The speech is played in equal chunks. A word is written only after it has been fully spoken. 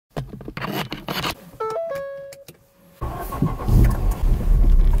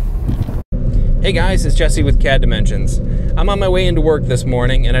Hey guys, it's Jesse with CADimensions. I'm on my way into work this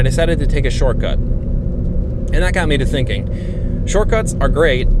morning and I decided to take a shortcut. And that got me to thinking, shortcuts are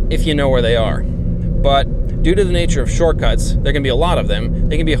great if you know where they are. But due to the nature of shortcuts, there can be a lot of them,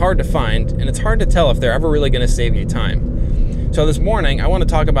 they can be hard to find, and it's hard to tell if they're ever really going to save you time. So this morning, I want to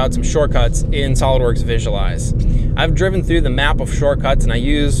talk about some shortcuts in SOLIDWORKS Visualize. I've driven through the map of shortcuts and I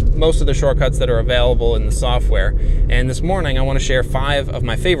use most of the shortcuts that are available in the software. And this morning I want to share 5 of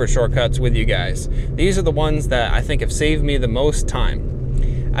my favorite shortcuts with you guys. These are the ones that I think have saved me the most time.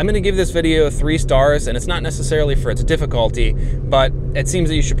 I'm going to give this video 3 stars, and it's not necessarily for its difficulty, but it seems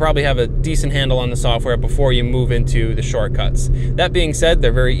that you should probably have a decent handle on the software before you move into the shortcuts. That being said,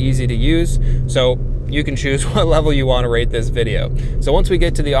 they're very easy to use, so you can choose what level you want to rate this video. So once we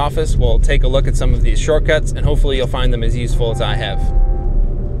get to the office, we'll take a look at some of these shortcuts, and hopefully you'll find them as useful as I have.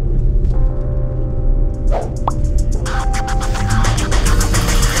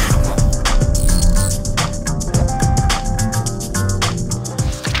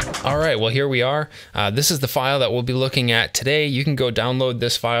 Alright, well here we are. This is the file that we'll be looking at today. You can go download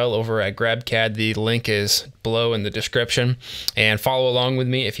this file over at GrabCAD. The link is below in the description, and follow along with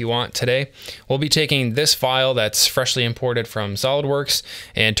me if you want today. We'll be taking this file that's freshly imported from SOLIDWORKS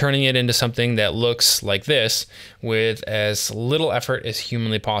and turning it into something that looks like this with as little effort as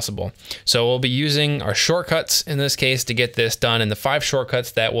humanly possible. So we'll be using our shortcuts in this case to get this done, and the 5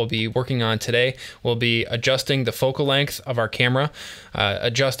 shortcuts that we'll be working on today will be adjusting the focal length of our camera,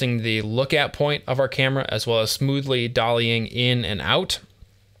 adjusting the look at point of our camera, as well as smoothly dollying in and out.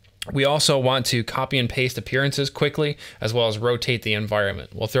 We also want to copy and paste appearances quickly, as well as rotate the environment.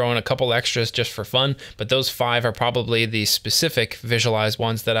 We'll throw in a couple extras just for fun, but those 5 are probably the specific Visualize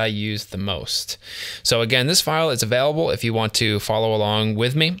ones that I use the most. So again, this file is available if you want to follow along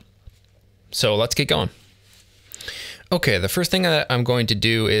with me. So let's get going. Okay, the first thing that I'm going to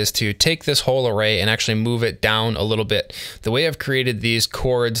do is to take this whole array and actually move it down a little bit. The way I've created these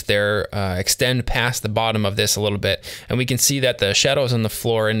chords, they're extend past the bottom of this a little bit, and we can see that the shadows on the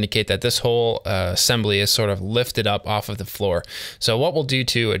floor indicate that this whole assembly is sort of lifted up off of the floor. So what we'll do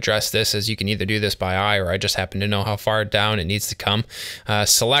to address this is you can either do this by eye, or I just happen to know how far down it needs to come.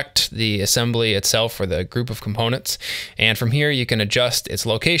 Select the assembly itself or the group of components, and from here you can adjust its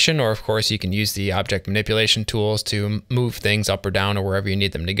location, or of course you can use the object manipulation tools to move things up or down or wherever you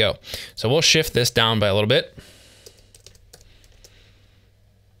need them to go. So we'll shift this down by a little bit.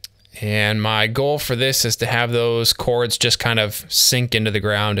 And my goal for this is to have those chords just kind of sink into the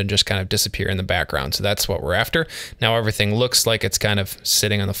ground and just kind of disappear in the background. So that's what we're after. Now everything looks like it's kind of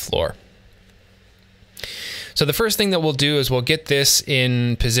sitting on the floor. So the first thing that we'll do is we'll get this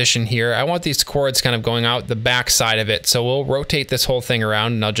in position here. I want these chords kind of going out the back side of it. So we'll rotate this whole thing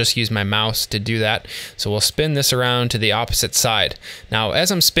around, and I'll just use my mouse to do that. So we'll spin this around to the opposite side. Now,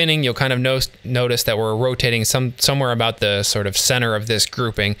 as I'm spinning, you'll kind of notice that we're rotating somewhere about the sort of center of this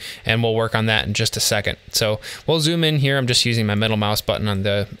grouping, and we'll work on that in just a second. So we'll zoom in here. I'm just using my middle mouse button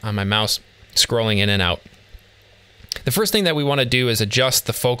on my mouse, scrolling in and out. The first thing that we want to do is adjust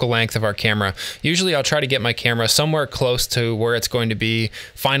the focal length of our camera. Usually I'll try to get my camera somewhere close to where it's going to be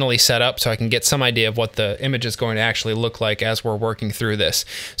finally set up so I can get some idea of what the image is going to actually look like as we're working through this.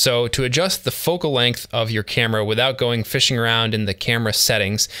 So to adjust the focal length of your camera without going fishing around in the camera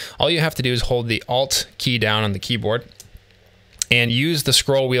settings, all you have to do is hold the Alt key down on the keyboard and use the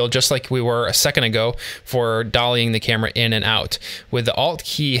scroll wheel just like we were a second ago for dollying the camera in and out. With the Alt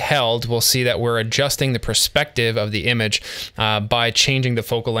key held, we'll see that we're adjusting the perspective of the image by changing the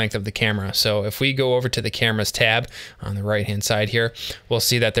focal length of the camera. So if we go over to the cameras tab on the right hand side here, we'll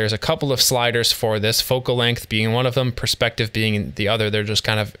see that there's a couple of sliders for this, focal length being one of them, perspective being the other. They're just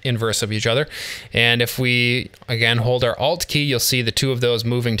kind of inverse of each other. And if we again hold our Alt key, you'll see the 2 of those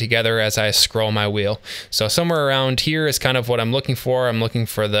moving together as I scroll my wheel. So somewhere around here is kind of what I'm looking for. I'm looking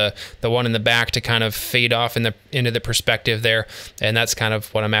for the one in the back to kind of fade off into the perspective there, and that's kind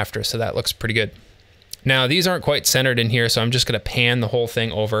of what I'm after. So that looks pretty good. Now these aren't quite centered in here, so I'm just going to pan the whole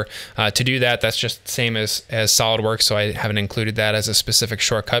thing over. To do that, that's just the same as SOLIDWORKS, so I haven't included that as a specific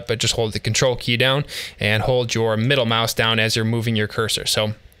shortcut, but just hold the Control key down and hold your middle mouse down as you're moving your cursor.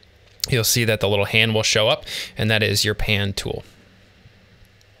 So you'll see that the little hand will show up, and that is your pan tool.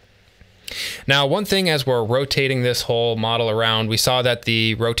 Now, one thing as we're rotating this whole model around, we saw that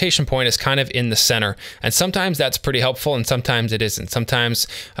the rotation point is kind of in the center, and sometimes that's pretty helpful and sometimes it isn't. Sometimes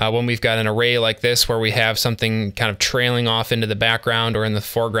when we've got an array like this where we have something kind of trailing off into the background or in the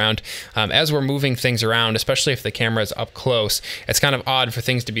foreground, as we're moving things around, especially if the camera is up close, it's kind of odd for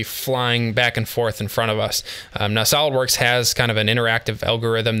things to be flying back and forth in front of us. Now, SOLIDWORKS has kind of an interactive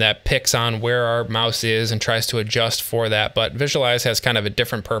algorithm that picks on where our mouse is and tries to adjust for that, but Visualize has kind of a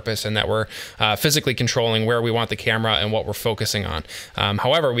different purpose in that we're for physically controlling where we want the camera and what we're focusing on.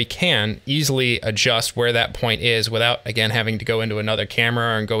 However, we can easily adjust where that point is without, again, having to go into another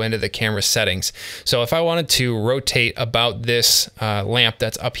camera and go into the camera settings. So if I wanted to rotate about this lamp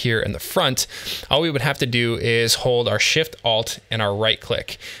that's up here in the front, all we would have to do is hold our Shift Alt and our right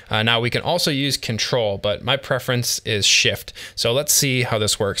click. Now we can also use Control, but my preference is Shift. So let's see how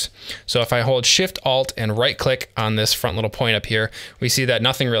this works. So if I hold Shift Alt and right click on this front little point up here, we see that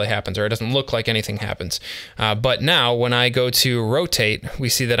nothing really happens, or it doesn't look like anything happens. But now when I go to rotate, we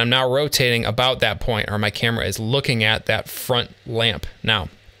see that I'm now rotating about that point, or my camera is looking at that front lamp now.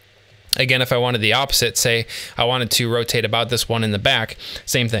 Again, if I wanted the opposite, say I wanted to rotate about this one in the back,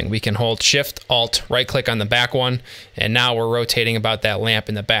 same thing. We can hold Shift, Alt, right click on the back one, and now we're rotating about that lamp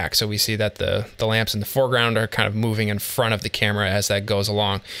in the back. So we see that the lamps in the foreground are kind of moving in front of the camera as that goes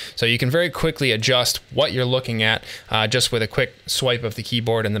along. So you can very quickly adjust what you're looking at just with a quick swipe of the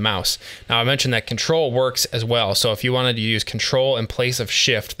keyboard and the mouse. Now I mentioned that Control works as well. So if you wanted to use Control in place of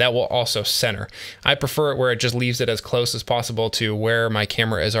Shift, that will also center. I prefer it where it just leaves it as close as possible to where my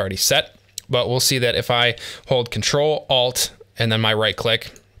camera is already set. But we'll see that if I hold Control, Alt, and then my right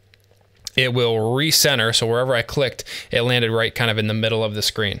click, it will recenter. So wherever I clicked, it landed right kind of in the middle of the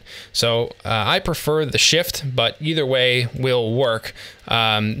screen. So I prefer the Shift, but either way will work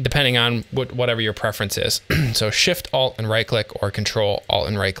depending on whatever your preference is. So Shift, Alt, and right click, or Control, Alt,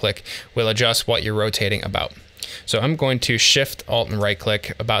 and right click will adjust what you're rotating about. So I'm going to Shift, Alt, and right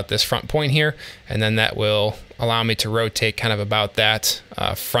click about this front point here, and then that will allow me to rotate kind of about that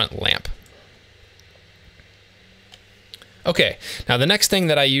front lamp. Okay, now the next thing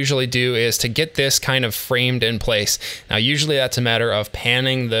that I usually do is to get this kind of framed in place. Now usually that's a matter of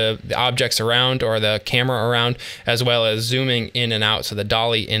panning the objects around, or the camera around, as well as zooming in and out, so the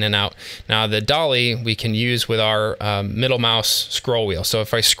dolly in and out. Now the dolly we can use with our middle mouse scroll wheel. So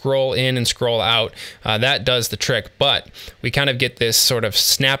if I scroll in and scroll out, that does the trick, but we kind of get this sort of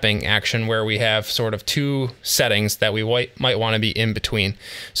snapping action where we have sort of two settings that we might want to be in between.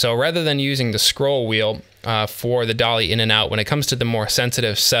 So rather than using the scroll wheel for the dolly in and out, when it comes to the more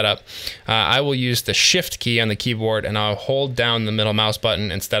sensitive setup, I will use the Shift key on the keyboard, and I'll hold down the middle mouse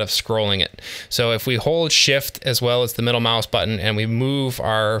button instead of scrolling it. So if we hold Shift as well as the middle mouse button and we move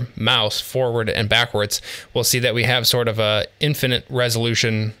our mouse forward and backwards, we'll see that we have sort of a infinite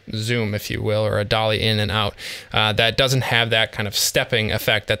resolution zoom, if you will, or a dolly in and out that doesn't have that kind of stepping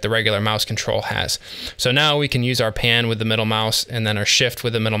effect that the regular mouse control has. So now we can use our pan with the middle mouse and then our Shift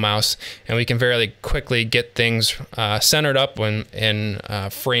with the middle mouse, and we can very quickly get things centered up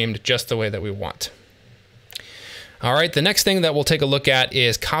and framed just the way that we want. All right, the next thing that we'll take a look at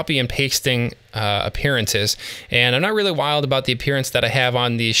is copy and pasting appearances. And I'm not really wild about the appearance that I have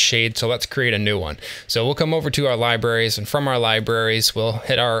on these shades, so let's create a new one. So we'll come over to our libraries, and from our libraries, we'll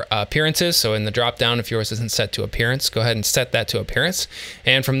hit our appearances. So in the drop down, if yours isn't set to appearance, go ahead and set that to appearance.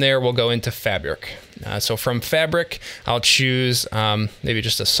 And from there, we'll go into fabric. So from fabric, I'll choose maybe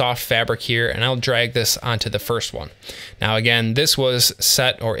just a soft fabric here, and I'll drag this onto the first one. Now again, this was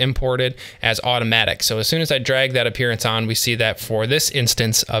set or imported as automatic. So as soon as I drag that appearance on, we see that for this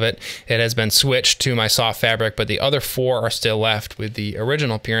instance of it, it has been switched to my soft fabric, but the other four are still left with the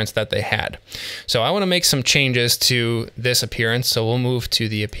original appearance that they had. So I want to make some changes to this appearance. So we'll move to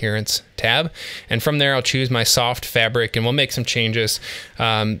the appearance tab, and from there I'll choose my soft fabric, and we'll make some changes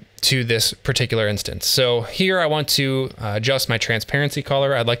to this particular instance. So here I want to adjust my transparency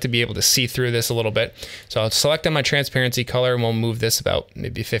color. I'd like to be able to see through this a little bit. So I'll select on my transparency color, and we'll move this about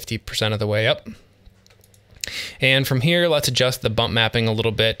maybe 50% of the way up. And from here, let's adjust the bump mapping a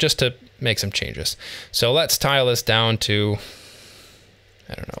little bit just to make some changes. So let's tile this down to,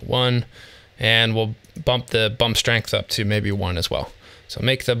 I don't know, 1, and we'll bump the bump strength up to maybe 1 as well. So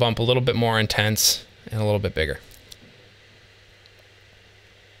make the bump a little bit more intense and a little bit bigger.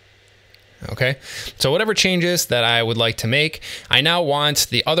 Okay, so whatever changes that I would like to make, I now want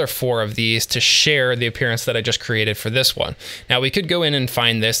the other 4 of these to share the appearance that I just created for this one. Now we could go in and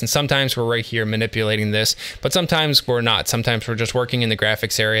find this, and sometimes we're right here manipulating this, but sometimes we're not. Sometimes we're just working in the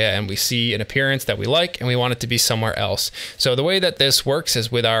graphics area and we see an appearance that we like and we want it to be somewhere else. So the way that this works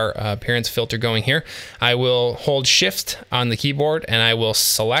is with our appearance filter going here, I will hold Shift on the keyboard and I will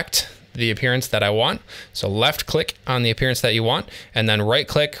select the appearance that I want. So left click on the appearance that you want, and then right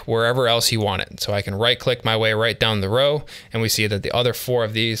click wherever else you want it. So I can right click my way right down the row, and we see that the other 4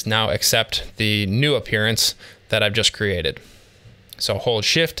 of these now accept the new appearance that I've just created. So hold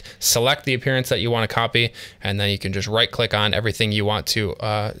Shift, select the appearance that you want to copy, and then you can just right click on everything you want to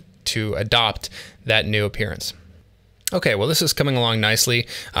adopt that new appearance. Okay, well, this is coming along nicely.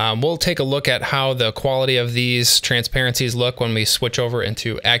 We'll take a look at how the quality of these transparencies look when we switch over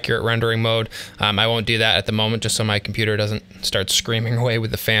into accurate rendering mode. I won't do that at the moment just so my computer doesn't start screaming away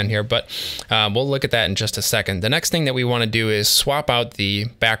with the fan here, but we'll look at that in just a second. The next thing that we want to do is swap out the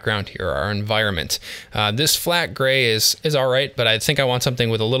background here, our environment. This flat gray is all right, but I think I want something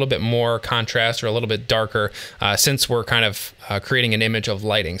with a little bit more contrast or a little bit darker since we're kind of creating an image of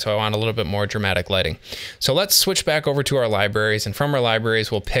lighting. So I want a little bit more dramatic lighting. So let's switch back over to our libraries, and from our libraries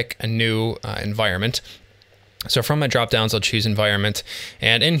we'll pick a new environment. So from my drop downs I'll choose environment,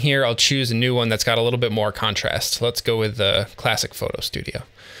 and in here I'll choose a new one that's got a little bit more contrast. Let's go with the classic photo studio.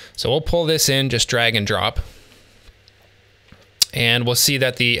 So we'll pull this in, just drag and drop, and we'll see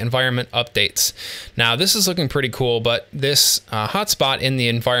that the environment updates. Now this is looking pretty cool, but this hotspot in the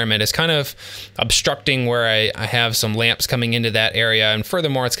environment is kind of obstructing where I have some lamps coming into that area, and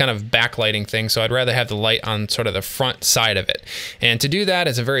furthermore it's kind of backlighting things, so I'd rather have the light on sort of the front side of it. And to do that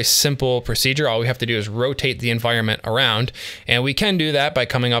is a very simple procedure. All we have to do is rotate the environment around, and we can do that by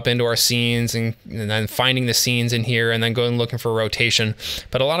coming up into our scenes and then finding the scenes in here and then going looking for rotation.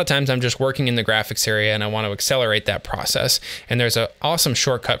 But a lot of times I'm just working in the graphics area and I want to accelerate that process, and there's an awesome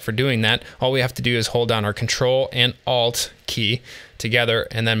shortcut for doing that. All we have to do is hold down our Control and Alt key together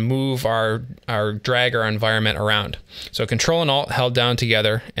and then move our drag our environment around. So Control and Alt held down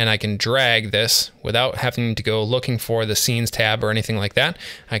together, and I can drag this without having to go looking for the Scenes tab or anything like that.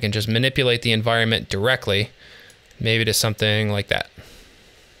 I can just manipulate the environment directly, maybe to something like that.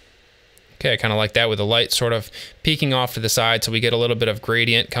 Okay, I kind of like that with the light sort of peeking off to the side, so we get a little bit of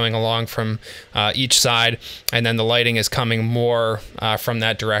gradient coming along from each side, and then the lighting is coming more from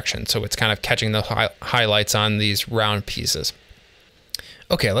that direction, so it's kind of catching the highlights on these round pieces.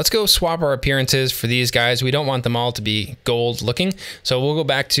 Okay, let's go swap our appearances for these guys. We don't want them all to be gold looking, so we'll go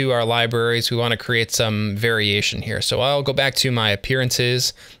back to our libraries. We want to create some variation here. So I'll go back to my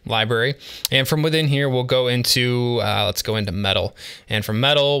appearances library, and from within here we'll go into, let's go into metal. And from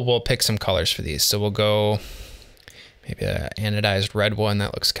metal we'll pick some colors for these. So we'll go maybe an anodized red one,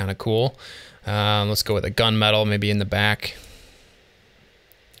 that looks kind of cool. Let's go with a gunmetal maybe in the back.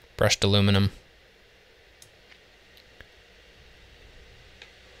 Brushed aluminum.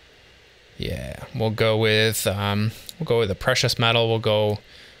 Yeah, we'll go with a precious metal. We'll go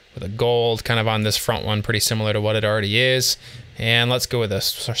with a gold kind of on this front one, pretty similar to what it already is. And let's go with a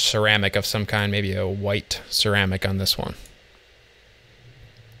ceramic of some kind, maybe a white ceramic on this one.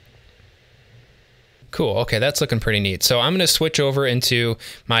 Cool, okay, that's looking pretty neat. So I'm gonna switch over into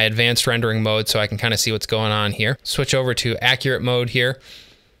my advanced rendering mode so I can kind of see what's going on here. Switch over to accurate mode here.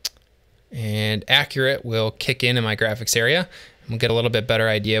 And accurate will kick in my graphics area. We'll get a little bit better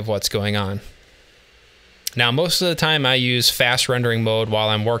idea of what's going on. Now, most of the time I use fast rendering mode while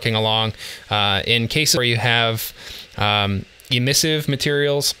I'm working along. In cases where you have emissive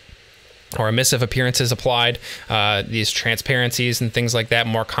materials or emissive appearances applied, these transparencies and things like that,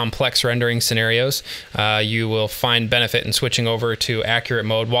 more complex rendering scenarios, you will find benefit in switching over to accurate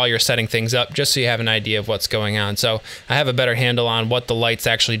mode while you're setting things up, just so you have an idea of what's going on. So I have a better handle on what the light's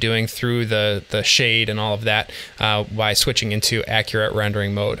actually doing through the shade and all of that by switching into accurate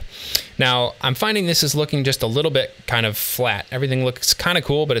rendering mode. Now, I'm finding this is looking just a little bit kind of flat. Everything looks kind of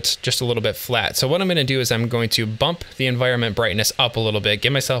cool, but it's just a little bit flat. So what I'm going to do is I'm going to bump the environment brightness up a little bit,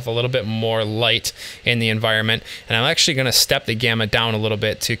 give myself a little bit more light in the environment, and I'm actually going to step the gamma down a little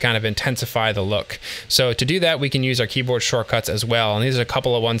bit to kind of intensify the look. So to do that, we can use our keyboard shortcuts as well, and these are a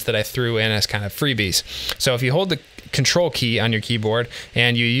couple of ones that I threw in as kind of freebies. So if you hold the Control key on your keyboard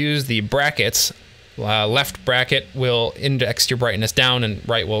and you use the brackets, left bracket will index your brightness down and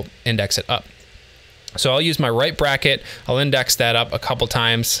right will index it up. So I'll use my right bracket, I'll index that up a couple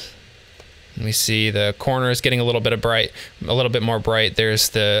times. We see the corner is getting a little bit more bright. There's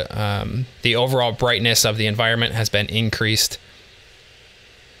the overall brightness of the environment has been increased.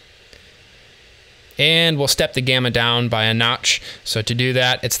 And we'll step the gamma down by a notch. So to do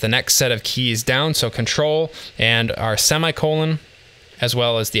that, it's the next set of keys down. So Control and our semicolon, as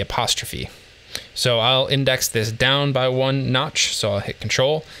well as the apostrophe. So I'll index this down by one notch. So I'll hit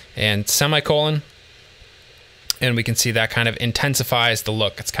Control and semicolon. And we can see that kind of intensifies the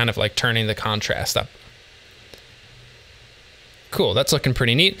look. It's kind of like turning the contrast up. Cool, that's looking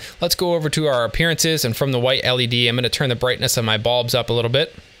pretty neat. Let's go over to our appearances, and from the white LED, I'm going to turn the brightness of my bulbs up a little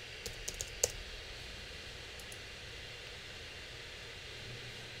bit.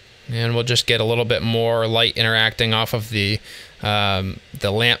 And we'll just get a little bit more light interacting off of the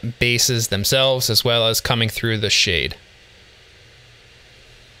lamp bases themselves, as well as coming through the shade.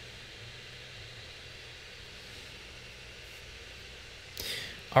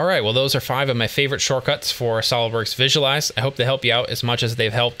 All right, well, those are 5 of my favorite shortcuts for SOLIDWORKS Visualize. I hope they help you out as much as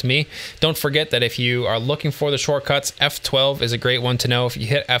they've helped me. Don't forget that if you are looking for the shortcuts, F12 is a great one to know. If you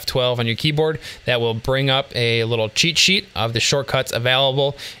hit F12 on your keyboard, that will bring up a little cheat sheet of the shortcuts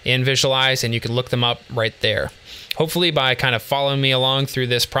available in Visualize, and you can look them up right there. Hopefully by kind of following me along through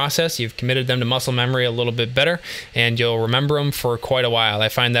this process, you've committed them to muscle memory a little bit better, and you'll remember them for quite a while. I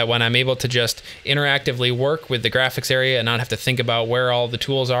find that when I'm able to just interactively work with the graphics area and not have to think about where all the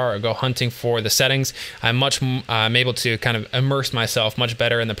tools are or go hunting for the settings, I'm able to kind of immerse myself much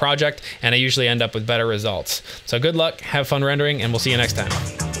better in the project, and I usually end up with better results. So good luck, have fun rendering, and we'll see you next time.